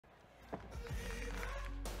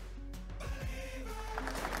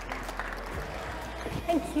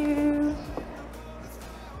Thank you.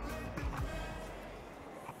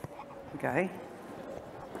 Okay.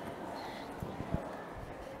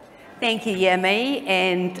 Thank you, Amie,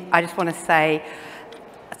 and I just want to say,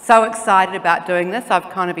 so excited about doing this. I've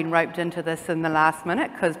kind of been roped into this in the last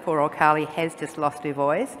minute because poor old Karlie has just lost her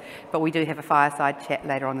voice, but we do have a fireside chat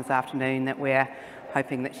later on this afternoon that we're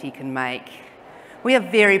hoping that she can make. We are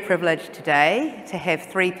very privileged today to have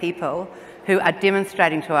three people who are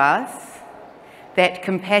demonstrating to us that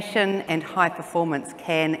compassion and high performance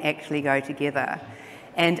can actually go together.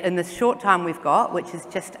 And in this short time we've got, which is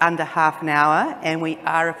just under half an hour, and we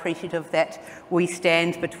are appreciative that we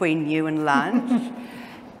stand between you and lunch,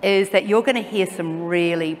 is that you're going to hear some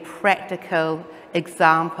really practical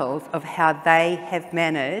examples of how they have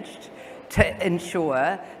managed to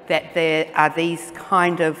ensure that there are these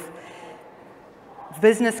kind of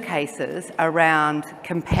business cases around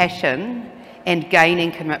compassion and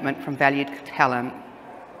gaining commitment from valued talent.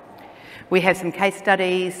 We have some case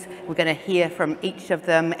studies, we're going to hear from each of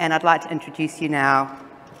them, and I'd like to introduce you now.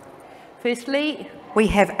 Firstly, we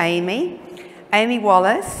have Amie. Amie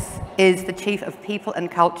Wallis is the Chief of People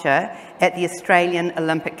and Culture at the Australian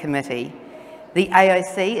Olympic Committee. The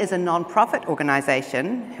AOC is a non-profit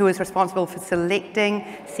organisation who is responsible for selecting,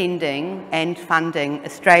 sending and funding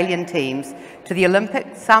Australian teams to the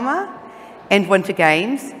Olympic Summer and Winter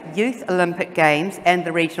Games, Youth Olympic Games and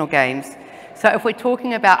the Regional Games. So if we're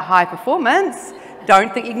talking about high performance,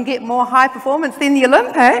 don't think you can get more high performance than the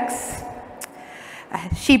Olympics.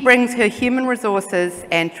 She brings her human resources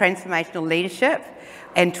and transformational leadership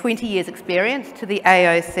and 20 years experience to the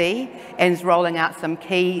AOC and is rolling out some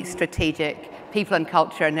key strategic people and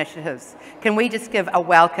culture initiatives. Can we just give a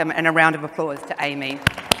welcome and a round of applause to Amie?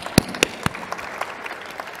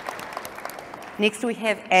 Next we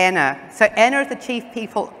have Anna. So Anna is the Chief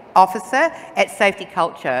People Officer at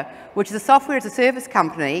SafetyCulture, which is a software as a service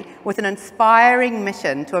company with an inspiring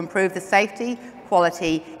mission to improve the safety,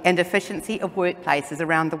 quality and efficiency of workplaces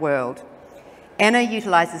around the world. Anna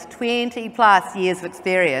utilises 20+ years of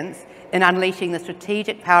experience in unleashing the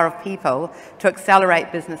strategic power of people to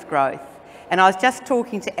accelerate business growth. And I was just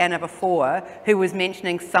talking to Anna before, who was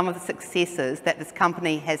mentioning some of the successes that this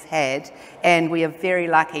company has had, and we are very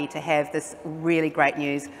lucky to have this really great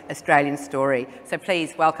news Australian story. So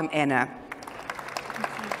please welcome Anna.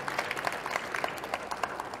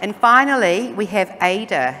 And finally, we have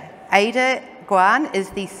Ada. Ada Guan is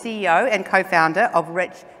the CEO and co-founder of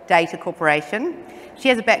Rich Data Corporation. She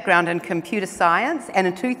has a background in computer science and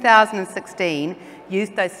in 2016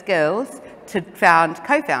 used those skills to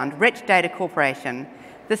co-found Rich Data Corporation.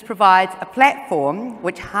 This provides a platform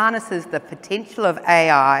which harnesses the potential of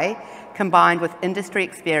AI combined with industry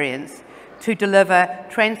experience to deliver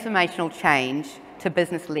transformational change to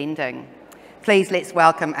business lending. Please let's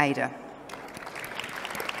welcome Ada.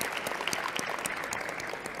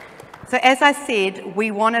 So as I said,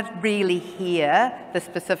 we want to really hear the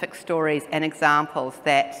specific stories and examples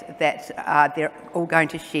that they're all going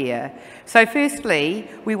to share. So firstly,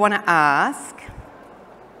 we want to ask,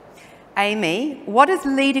 Amie, what does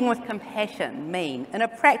leading with compassion mean in a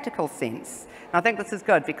practical sense? And I think this is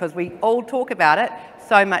good because we all talk about it,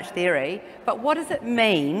 so much theory, but what does it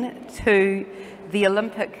mean to the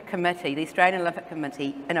Olympic Committee, the Australian Olympic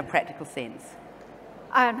Committee, in a practical sense?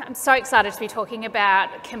 I'm so excited to be talking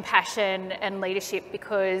about compassion and leadership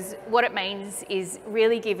because what it means is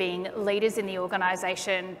really giving leaders in the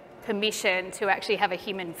organisation permission to actually have a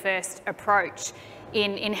human-first approach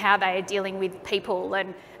in how they are dealing with people.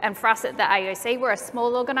 And for us at the AOC, we're a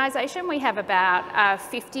small organisation. We have about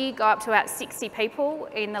 50, go up to about 60 people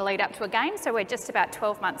in the lead up to a game. So we're just about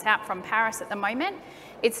 12 months out from Paris at the moment.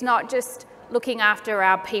 It's not just looking after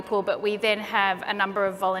our people, but we then have a number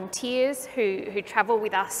of volunteers who travel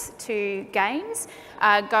with us to games.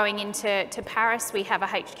 Going into Paris, we have a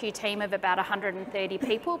HQ team of about 130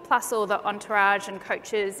 people, plus all the entourage and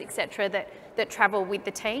coaches, etc., that travel with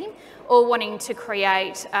the team, all wanting to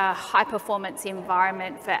create a high-performance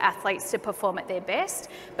environment for athletes to perform at their best.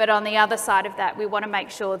 But on the other side of that, we want to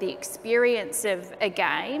make sure the experience of a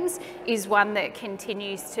Games is one that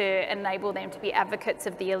continues to enable them to be advocates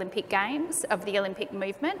of the Olympic Games, of the Olympic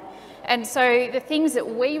movement. And so the things that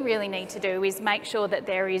we really need to do is make sure that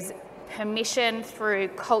there is permission through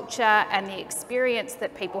culture and the experience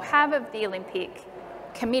that people have of the Olympic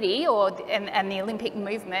Committee and the Olympic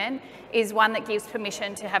movement is one that gives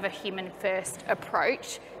permission to have a human-first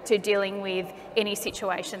approach to dealing with any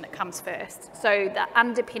situation that comes first. So the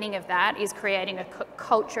underpinning of that is creating a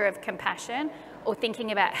culture of compassion, or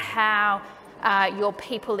thinking about how your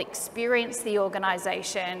people experience the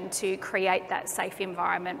organisation to create that safe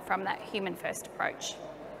environment from that human-first approach.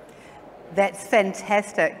 That's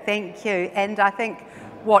fantastic, thank you. And I think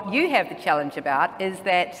what you have the challenge about is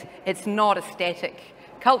that it's not a static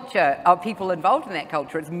culture of people involved in that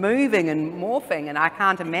culture. It's moving and morphing, and I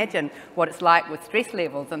can't imagine what it's like with stress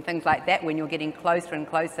levels and things like that when you're getting closer and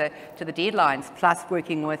closer to the deadlines, plus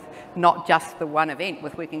working with not just the one event,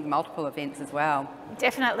 with working multiple events as well.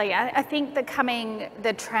 Definitely. I think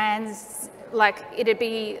the trans, like it'd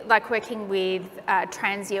be like working with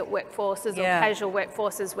transient workforces or casual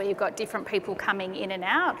workforces where you've got different people coming in and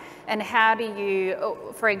out. And how do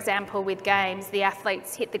you, for example, with games, the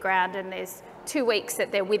athletes hit the ground and there's 2 weeks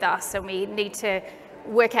that they're with us, and we need to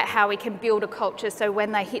work out how we can build a culture so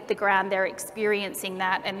when they hit the ground they're experiencing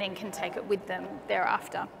that and then can take it with them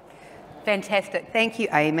thereafter. Fantastic, thank you,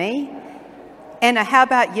 Amie. Anna, how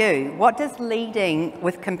about you? What does leading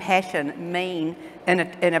with compassion mean in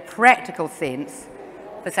a practical sense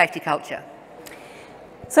for SafetyCulture?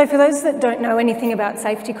 So for those that don't know anything about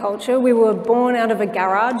SafetyCulture, we were born out of a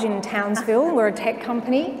garage in Townsville. We're a tech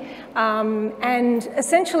company. And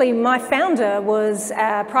essentially my founder was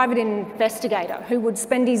a private investigator who would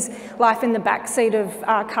spend his life in the backseat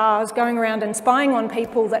of cars going around and spying on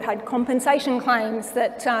people that had compensation claims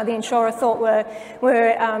that the insurer thought were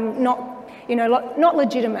not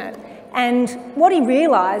legitimate. And what he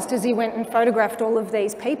realised as he went and photographed all of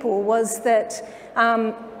these people was that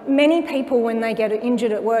many people, when they get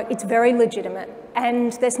injured at work, it's very legitimate,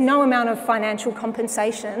 and there's no amount of financial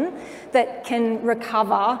compensation that can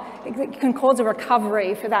cause a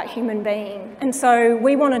recovery for that human being. And so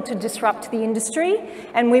we wanted to disrupt the industry,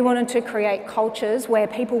 and we wanted to create cultures where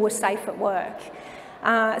people were safe at work.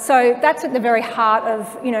 So that's at the very heart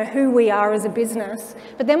of who we are as a business.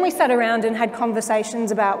 But then we sat around and had conversations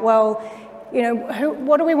about, well,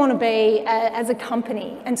 what do we want to be as a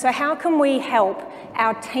company? And so how can we help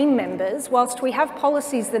our team members, whilst we have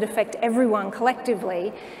policies that affect everyone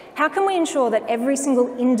collectively, how can we ensure that every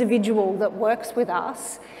single individual that works with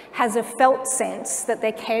us has a felt sense that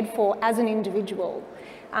they're cared for as an individual?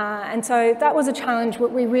 And so that was a challenge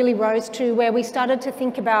that we really rose to, where we started to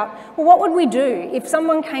think about, well, what would we do if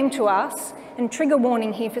someone came to us, and trigger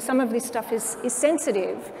warning here for some of this stuff is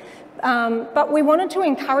sensitive, but we wanted to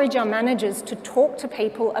encourage our managers to talk to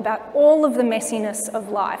people about all of the messiness of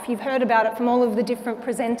life. You've heard about it from all of the different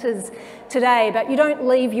presenters today, but you don't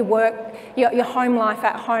leave your home life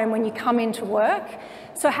at home when you come into work.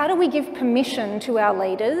 So how do we give permission to our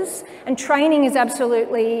leaders? And training is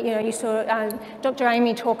absolutely, you saw Dr.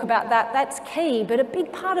 Amie talk about that, that's key, but a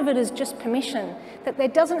big part of it is just permission, that there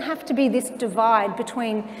doesn't have to be this divide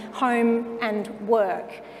between home and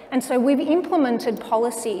work. And so we've implemented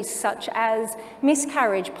policies such as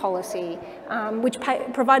miscarriage policy, which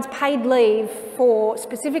provides paid leave for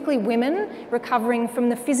specifically women recovering from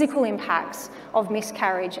the physical impacts of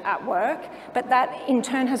miscarriage at work. But that in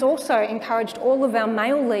turn has also encouraged all of our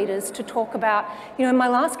male leaders to talk about, in my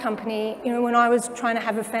last company, when I was trying to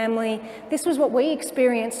have a family, this was what we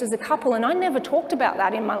experienced as a couple, and I never talked about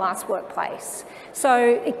that in my last workplace. So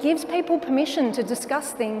it gives people permission to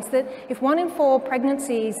discuss things that if 1 in 4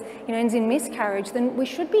 pregnancies ends in miscarriage, then we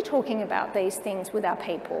should be talking about these things with our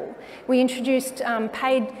people. We introduced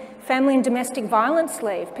paid family and domestic violence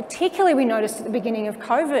leave. Particularly we noticed at the beginning of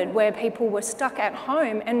COVID, where people were stuck at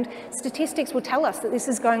home, and statistics will tell us that this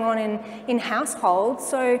is going on in households.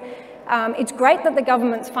 So it's great that the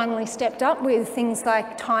government's finally stepped up with things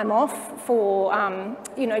like time off for,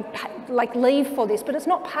 like leave for this, but it's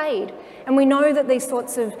not paid. And we know that these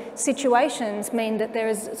sorts of situations mean that there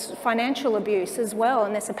is financial abuse as well,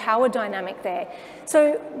 and there's a power dynamic there.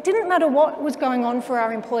 So it didn't matter what was going on for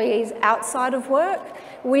our employees outside of work.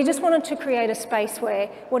 We just wanted to create a space where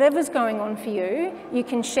whatever's going on for you, you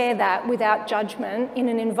can share that without judgment in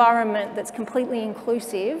an environment that's completely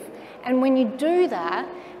inclusive. And when you do that,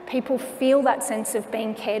 people feel that sense of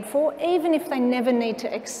being cared for, even if they never need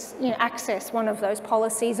to access one of those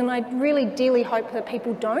policies. And I really dearly hope that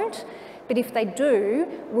people don't, but if they do,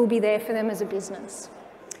 we'll be there for them as a business.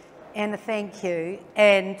 Anna, thank you.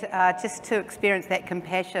 And just to experience that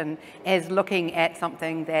compassion as looking at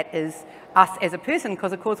something that is us as a person,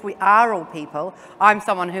 because of course we are all people. I'm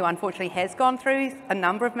someone who unfortunately has gone through a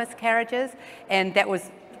number of miscarriages, and that was,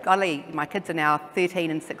 golly, my kids are now 13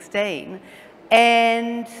 and 16.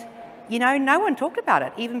 And, no one talked about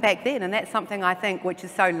it, even back then. And that's something I think which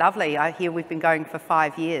is so lovely. I hear we've been going for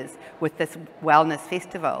 5 years with this wellness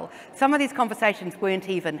festival. Some of these conversations weren't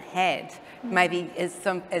even had, maybe as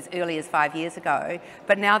early as 5 years ago.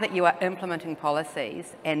 But now that you are implementing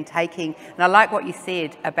policies and and I like what you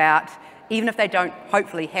said about, even if they don't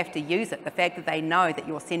hopefully have to use it, the fact that they know that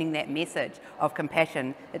you're sending that message of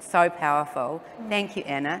compassion, it's so powerful. Thank you,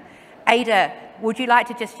 Anna. Ada, would you like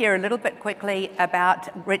to just share a little bit quickly about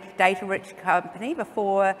Data Rich Company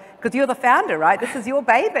before, because you're the founder, right? This is your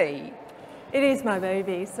baby. It is my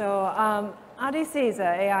baby. So RDC is an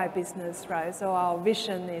AI business, right? So our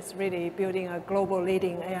vision is really building a global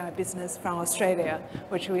leading AI business from Australia,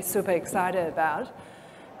 which we're super excited about.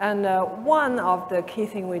 And one of the key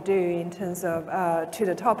things we do in terms of to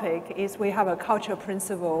the topic is we have a culture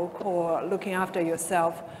principle called looking after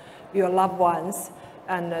yourself, your loved ones,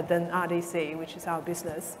 and then RDC, which is our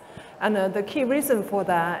business. And the key reason for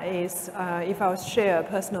that is, if I was share a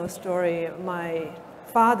personal story, my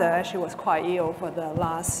father actually was quite ill for the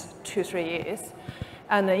last 2-3 years.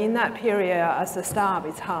 And in that period, as a startup,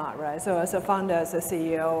 it's hard, right? So as a founder, as a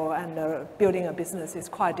CEO, and building a business is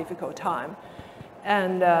quite a difficult time.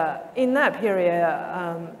 And in that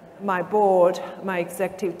period, my board, my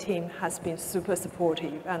executive team has been super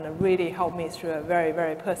supportive and really helped me through a very,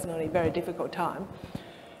 very personally, very difficult time.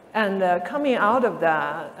 And coming out of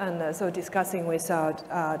that, and so discussing with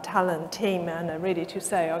our talent team and really to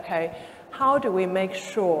say, okay, how do we make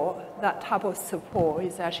sure that type of support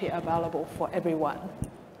is actually available for everyone?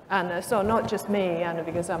 And so not just me, and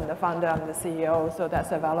because I'm the founder, I'm the CEO, so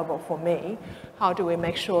that's available for me. How do we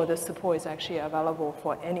make sure the support is actually available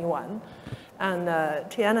for anyone? And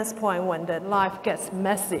to Anna's point, when the life gets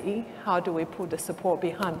messy, how do we put the support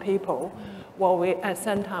behind people? Well, at the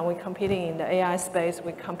same time, we're competing in the AI space,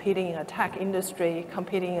 we're competing in a tech industry,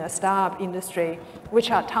 competing in a startup industry,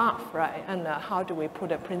 which are tough, right? And how do we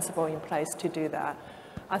put a principle in place to do that?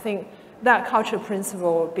 I think that culture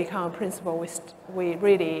principle become a principle we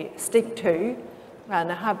really stick to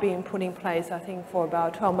and have been put in place, I think, for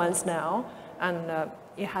about 12 months now, and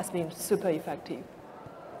it has been super effective.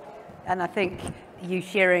 And I think you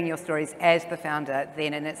sharing your stories as the founder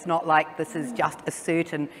then, and it's not like this is just a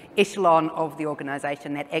certain echelon of the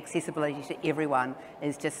organisation, that accessibility to everyone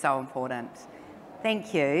is just so important.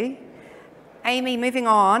 Thank you. Amie, moving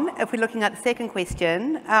on, if we're looking at the second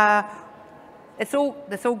question, it's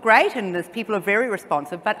all great and people are very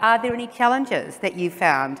responsive, but are there any challenges that you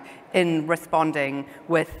found in responding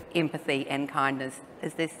with empathy and kindness?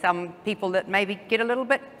 Is there some people that maybe get a little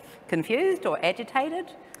bit confused or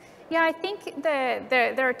agitated? Yeah, I think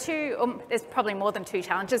there are two, there's probably more than two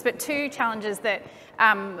challenges, but two challenges that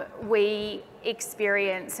we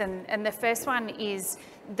experience. And the first one is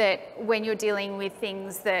that when you're dealing with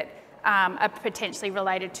things that are potentially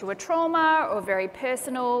related to a trauma or very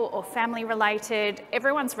personal or family related,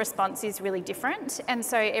 everyone's response is really different. And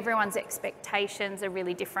so everyone's expectations are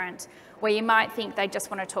really different. Where you might think they just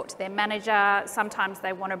want to talk to their manager, sometimes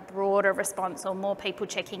they want a broader response or more people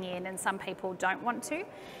checking in, and some people don't want to.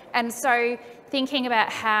 And so thinking about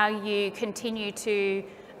how you continue to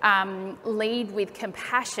lead with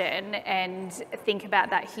compassion and think about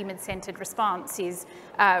that human-centred response is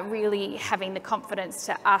really having the confidence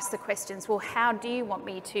to ask the questions, well, how do you want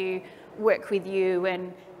me to work with you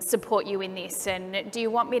and support you in this, and do you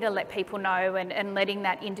want me to let people know, and letting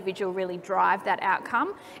that individual really drive that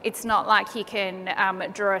outcome. It's not like you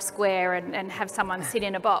can draw a square and have someone sit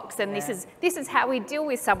in a box, and this is how we deal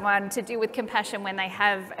with someone, to deal with compassion when they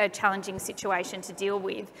have a challenging situation to deal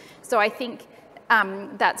with. So I think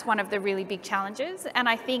that's one of the really big challenges, and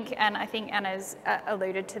I think Anna's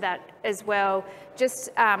alluded to that as well, just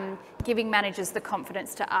giving managers the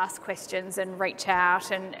confidence to ask questions and reach out,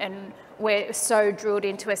 and we're so drilled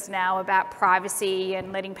into us now about privacy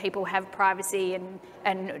and letting people have privacy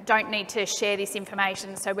and don't need to share this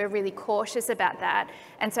information, so we're really cautious about that.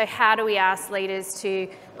 And so how do we ask leaders to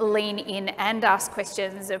lean in and ask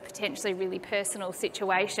questions of potentially really personal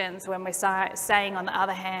situations when we're saying, on the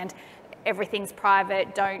other hand, everything's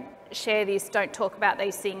private, don't share this, don't talk about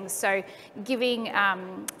these things. So giving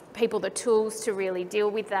people the tools to really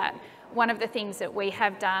deal with that. One of the things that we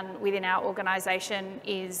have done within our organisation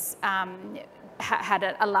is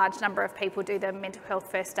had a large number of people do the mental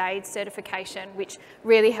health first aid certification, which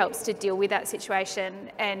really helps to deal with that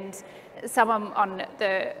situation. And someone on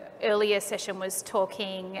the earlier session was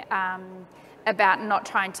talking about not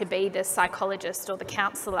trying to be the psychologist or the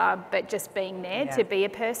counsellor, but just being there to be a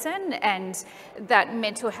person. And that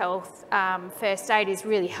mental health first aid is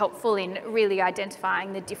really helpful in really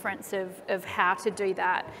identifying the difference of how to do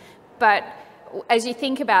that. But as you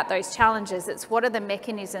think about those challenges, it's what are the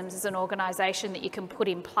mechanisms as an organisation that you can put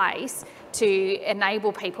in place to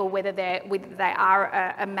enable people, whether they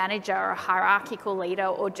are a manager or a hierarchical leader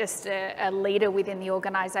or just a leader within the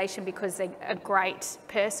organisation because they're a great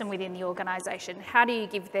person within the organisation. How do you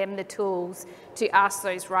give them the tools to ask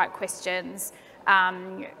those right questions,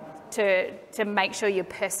 to make sure you're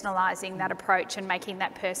personalising that approach and making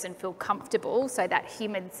that person feel comfortable, so that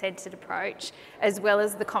human-centred approach, as well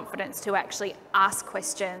as the confidence to actually ask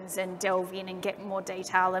questions and delve in and get more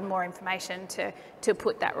detail and more information to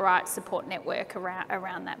put that right support network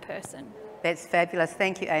around that person. That's fabulous.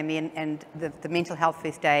 Thank you, Amie. And the mental health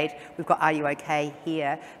first aid, we've got Are You OK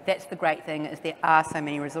here. That's the great thing, is there are so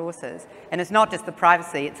many resources. And it's not just the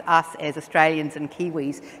privacy, it's us as Australians and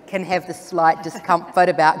Kiwis can have the slight discomfort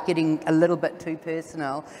about getting a little bit too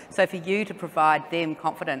personal. So for you to provide them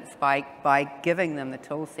confidence by giving them the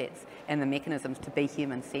tool sets and the mechanisms to be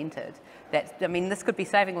human-centred, I mean, this could be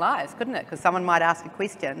saving lives, couldn't it? Because someone might ask a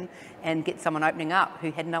question and get someone opening up who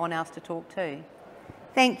had no one else to talk to.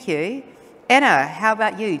 Thank you. Anna, how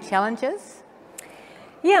about you? Challenges?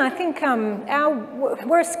 Yeah, I think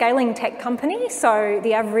we're a scaling tech company, so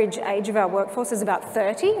the average age of our workforce is about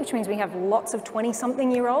 30, which means we have lots of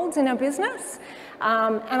 20-something-year-olds in our business.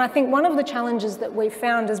 And I think one of the challenges that we've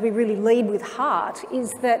found as we really lead with heart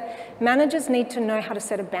is that managers need to know how to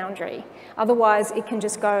set a boundary. Otherwise, it can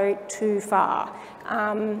just go too far.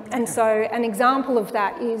 And so an example of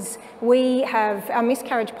that is our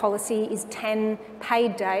miscarriage policy is 10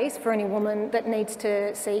 paid days for any woman that needs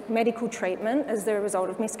to seek medical treatment as the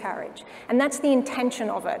result of miscarriage. And that's the intention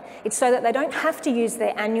of it. It's so that they don't have to use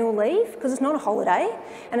their annual leave, because it's not a holiday,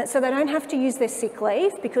 and it's so they don't have to use their sick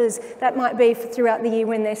leave, because that might be throughout the year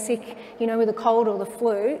when they're sick, with a cold or the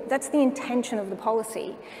flu. That's the intention of the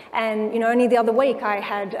policy. And, only the other week I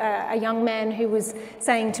had a young man who was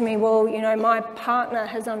saying to me, well, my partner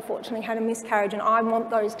has unfortunately had a miscarriage and I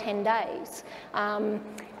want those 10 days.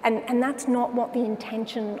 And that's not what the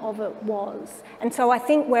intention of it was. And so I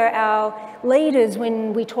think where our leaders,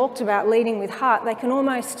 when we talked about leading with heart, they can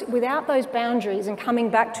almost, without those boundaries and coming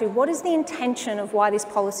back to what is the intention of why this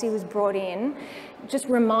policy was brought in, just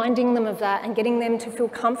reminding them of that and getting them to feel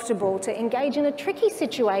comfortable to engage in a tricky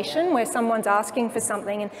situation where someone's asking for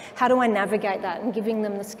something and how do I navigate that, and giving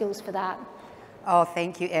them the skills for that. Oh,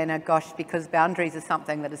 thank you, Anna. Gosh, because boundaries are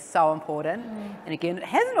something that is so important. And again, it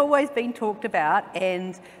hasn't always been talked about,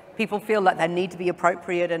 and people feel like they need to be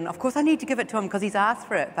appropriate, and of course I need to give it to him because he's asked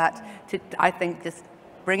for it. But I think just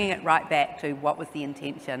bringing it right back to what was the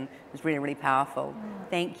intention is really, really powerful.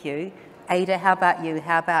 Thank you. Ada, how about you?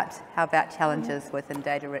 How about challenges within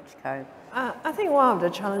Data Rich Co? I think one of the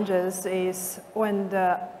challenges is when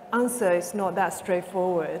the answer is not that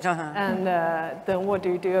straightforward, and then what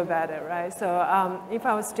do you do about it, right? So if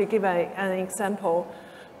I was to give an example,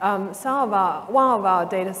 one of our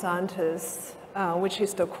data scientists, which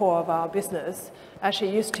is the core of our business,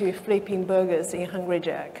 actually used to be flipping burgers in Hungry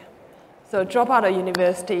Jack. So drop out of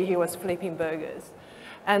university, he was flipping burgers.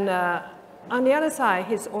 And on the other side,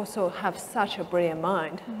 he's also have such a brilliant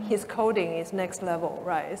mind. His coding is next level,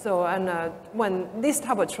 right? So, and when this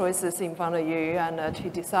type of choices in front of you, and to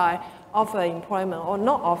decide offer employment or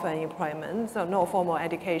not offer employment, so no formal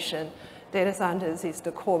education, data scientist is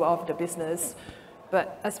the core of the business.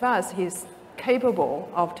 But as far as he's capable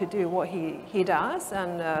of to do what he does,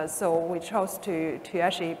 and so we chose to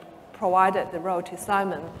actually provide the role to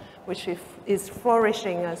Simon, which is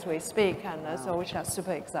flourishing as we speak, and so which are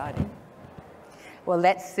super exciting. Well,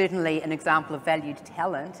 that's certainly an example of valued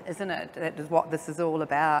talent, isn't it? That is what this is all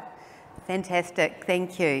about. Fantastic,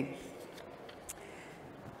 thank you.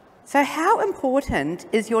 So how important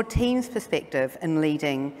is your team's perspective in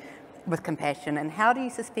leading with compassion, and how do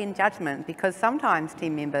you suspend judgment? Because sometimes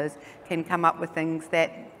team members can come up with things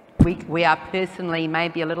that we are personally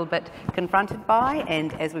maybe a little bit confronted by,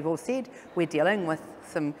 and as we've all said, we're dealing with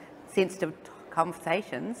some sensitive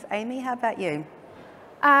conversations. Amie, how about you?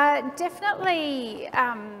 Definitely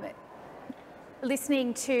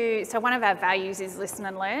listening to, so one of our values is listen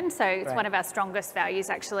and learn. So it's one of our strongest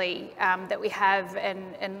values actually that we have,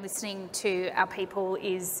 and listening to our people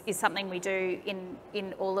is something we do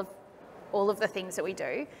in all of the things that we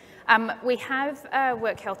do. We have a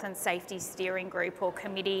work health and safety steering group or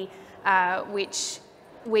committee which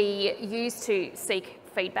we use to seek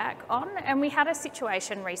feedback on, and we had a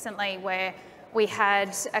situation recently where we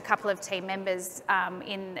had a couple of team members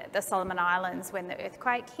in the Solomon Islands when the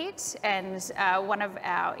earthquake hit, and one of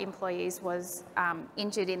our employees was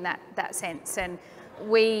injured in that sense, and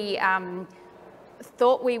we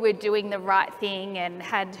thought we were doing the right thing and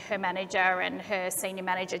had her manager and her senior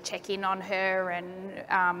manager check in on her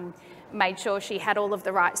and made sure she had all of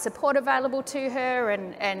the right support available to her,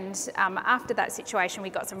 and after that situation we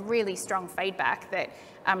got some really strong feedback that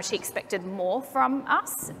she expected more from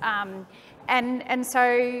us. And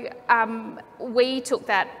so we took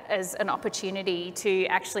that as an opportunity to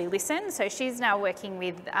actually listen. So she's now working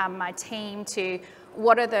with my team to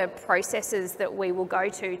what are the processes that we will go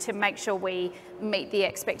to make sure we meet the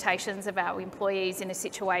expectations of our employees in a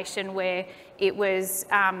situation where it was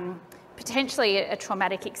potentially a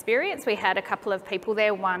traumatic experience. We had a couple of people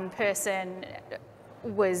there. One person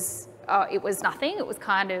was, it was nothing. It was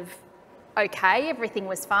kind of okay, everything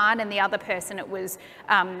was fine, and the other person, it was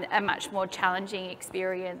a much more challenging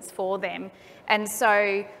experience for them. And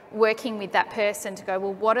so working with that person to go,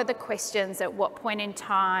 well, what are the questions at what point in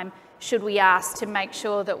time should we ask to make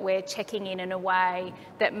sure that we're checking in a way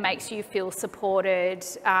that makes you feel supported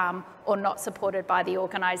or not supported by the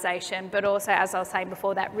organisation, but also, as I was saying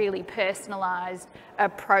before, that really personalised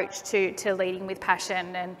approach to leading with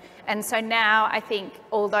passion. And so now I think,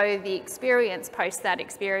 although the experience, post that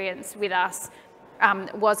experience with us,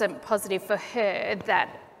 wasn't positive for her,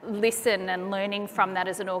 that listen and learning from that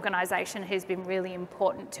as an organisation has been really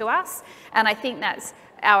important to us. And I think that's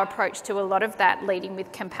our approach to a lot of that, leading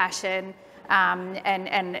with compassion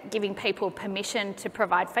and giving people permission to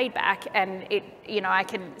provide feedback. And it, you know, I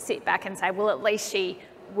can sit back and say, well, at least she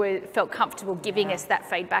felt comfortable giving us that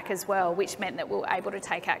feedback as well, which meant that we were able to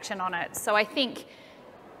take action on it. So I think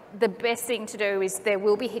the best thing to do is, there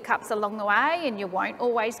will be hiccups along the way and you won't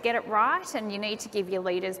always get it right, and you need to give your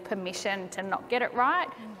leaders permission to not get it right,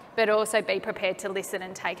 but also be prepared to listen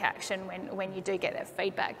and take action when you do get that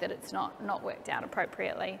feedback that it's not worked out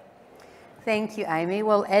appropriately. Thank you, Amie.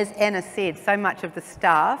 Well, as Anna said, so much of the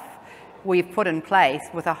staff we've put in place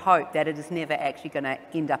with a hope that it is never actually going to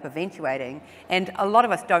end up eventuating. And a lot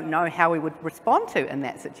of us don't know how we would respond to in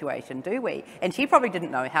that situation, do we? And she probably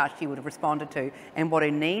didn't know how she would have responded to and what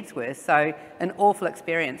her needs were. So an awful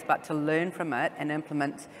experience, but to learn from it and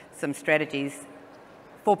implement some strategies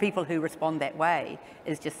for people who respond that way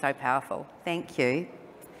is just so powerful. Thank you.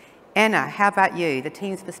 Anna, how about you, the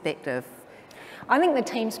team's perspective? I think the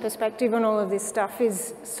team's perspective on all of this stuff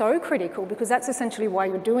is so critical, because that's essentially why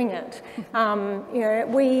you're doing it. You know,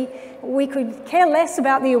 we could care less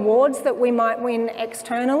about the awards that we might win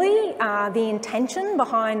externally. The intention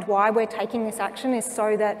behind why we're taking this action is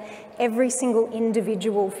so that every single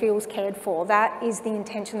individual feels cared for. That is the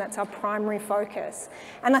intention, that's our primary focus.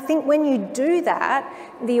 And I think when you do that,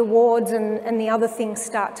 the awards and the other things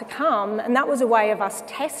start to come, and that was a way of us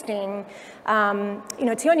testing. You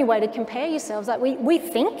know, it's the only way to compare yourselves. Like we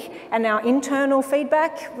think, and our internal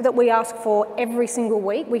feedback that we ask for every single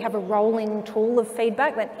week, we have a rolling tool of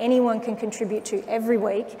feedback that anyone can contribute to every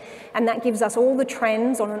week, and that gives us all the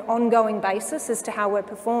trends on an ongoing basis as to how we're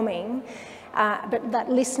performing. But that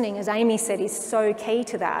listening, as Amie said, is so key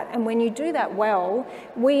to that. And when you do that well,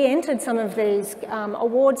 we entered some of these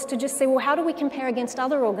awards to just see, well, how do we compare against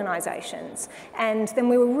other organisations? And then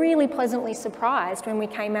we were really pleasantly surprised when we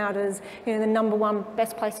came out as, you know, the #1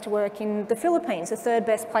 best place to work in the Philippines, the 3rd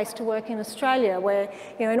best place to work in Australia, where,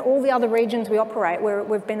 you know, in all the other regions we operate,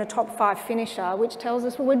 we've been a top 5 finisher, which tells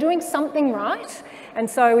us, well, we're doing something right. And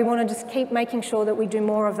so we want to just keep making sure that we do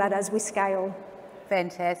more of that as we scale.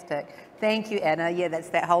 Fantastic. Thank you, Anna. Yeah, that's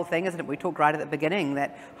that whole thing, isn't it? We talked right at the beginning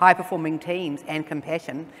that high-performing teams and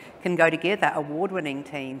compassion can go together, award-winning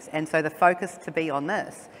teams. And so the focus to be on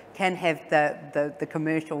this can have the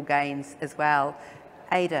commercial gains as well.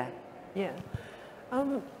 Ada? Yeah.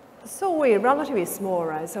 So we're relatively small,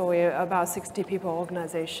 right? So we're about 60 people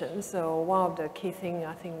organization. So one of the key things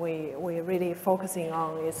I think we're really focusing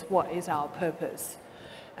on is what is our purpose.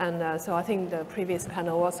 And so I think the previous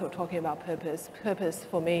panel also talking about purpose. Purpose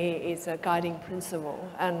for me is a guiding principle.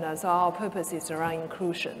 And so our purpose is around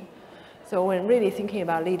inclusion. So when really thinking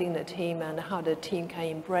about leading the team and how the team can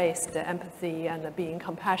embrace the empathy and being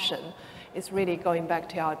compassion, it's really going back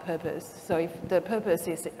to our purpose. So if the purpose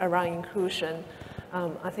is around inclusion,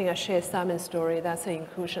 I think I shared Simon's story, that's an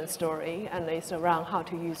inclusion story, and it's around how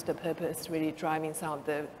to use the purpose really driving some of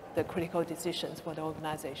the critical decisions for the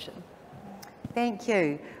organization. Thank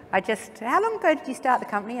you. How long ago did you start the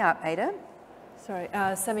company up, Ada? Sorry,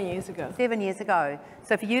 7 years ago. 7 years ago.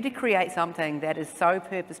 So for you to create something that is so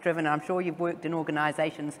purpose-driven, I'm sure you've worked in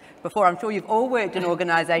organisations before, I'm sure you've all worked in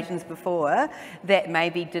organisations before that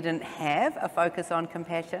maybe didn't have a focus on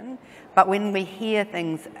compassion, but when we hear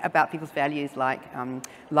things about people's values like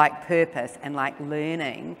purpose and like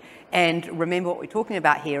learning, and remember what we're talking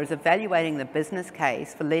about here is evaluating the business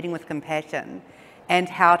case for leading with compassion and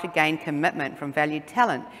how to gain commitment from valued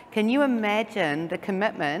talent. Can you imagine the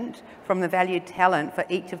commitment from the valued talent for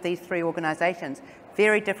each of these 3 organisations?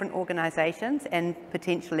 Very different organisations and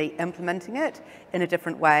potentially implementing it in a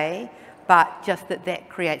different way, but just that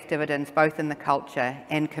creates dividends both in the culture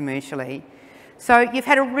and commercially. So you've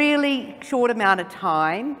had a really short amount of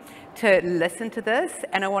time to listen to this,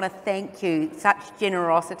 and I want to thank you, such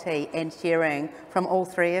generosity and sharing from all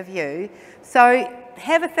 3 of you. So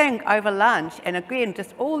have a think over lunch, and again,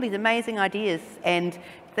 just all these amazing ideas and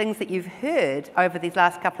things that you've heard over these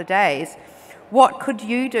last couple of days. What could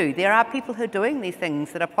you do? There are people who are doing these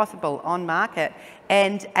things that are possible on market,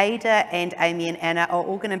 and Ada and Amie and Anna are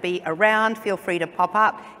all going to be around. Feel free to pop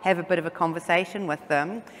up, have a bit of a conversation with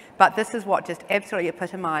them. But this is what just absolutely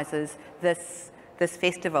epitomises this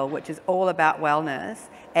festival, which is all about wellness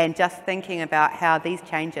and just thinking about how these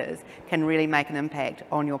changes can really make an impact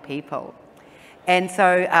on your people. And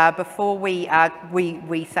so before we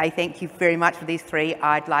say thank you very much for these three,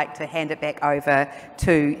 I'd like to hand it back over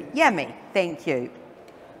to Yami. Thank you.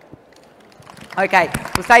 Okay,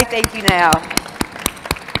 we'll say thank you now.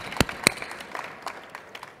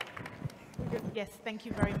 Yes, thank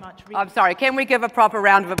you very much. I'm sorry, can we give a proper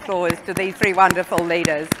round of applause to these three wonderful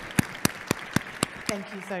leaders? Thank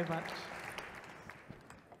you so much.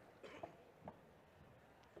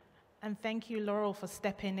 And thank you, Laurel, for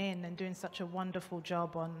stepping in and doing such a wonderful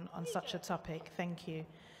job on such a topic. Thank you.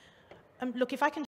 Look, if I can